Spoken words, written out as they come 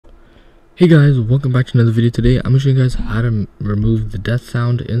Hey guys, welcome back to another video. Today I'm going to show you guys how to remove the death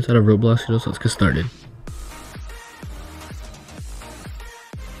sound inside of Roblox. So let's get started.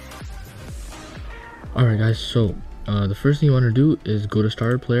 Alright guys, so the first thing you want to do is go to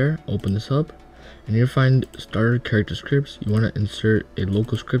starter player, open this up, and you'll find starter character scripts. You want to insert a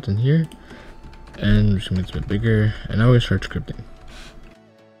local script in here, and just make it a bit bigger, and now we're going to start scripting.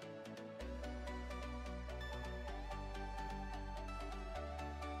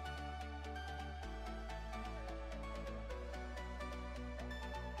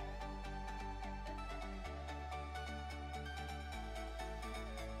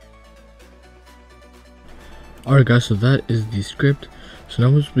 Alright guys, so that is the script. So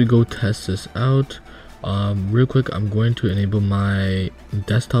now as we go test this out, real quick, I'm going to enable my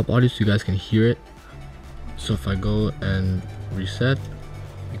desktop audio so you guys can hear it. So if I go and reset,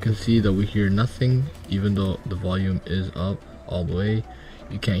 you can see that we hear nothing. Even though the volume is up all the way,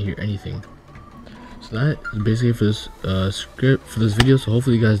 you can't hear anything. So that is basically for this script for this video. So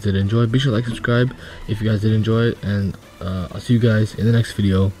hopefully you guys did enjoy. Be sure to like, subscribe if you guys did enjoy it, and I'll see you guys in the next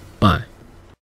video. Bye.